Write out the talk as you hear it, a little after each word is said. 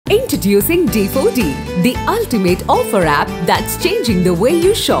Introducing D4D, the ultimate offer app that's changing the way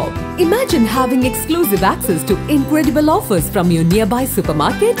you shop. Imagine having exclusive access to incredible offers from your nearby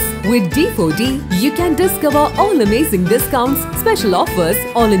supermarkets. With D4D, you can discover all amazing discounts, special offers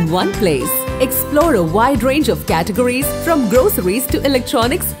all in one place. Explore a wide range of categories from groceries to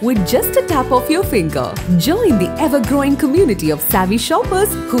electronics with just a tap of your finger. Join the ever-growing community of savvy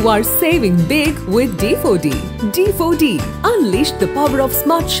shoppers who are saving big with D4D. D4D, unleash the power of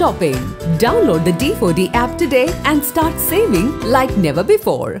smart shopping. Download the D4D app today and start saving like never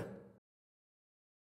before.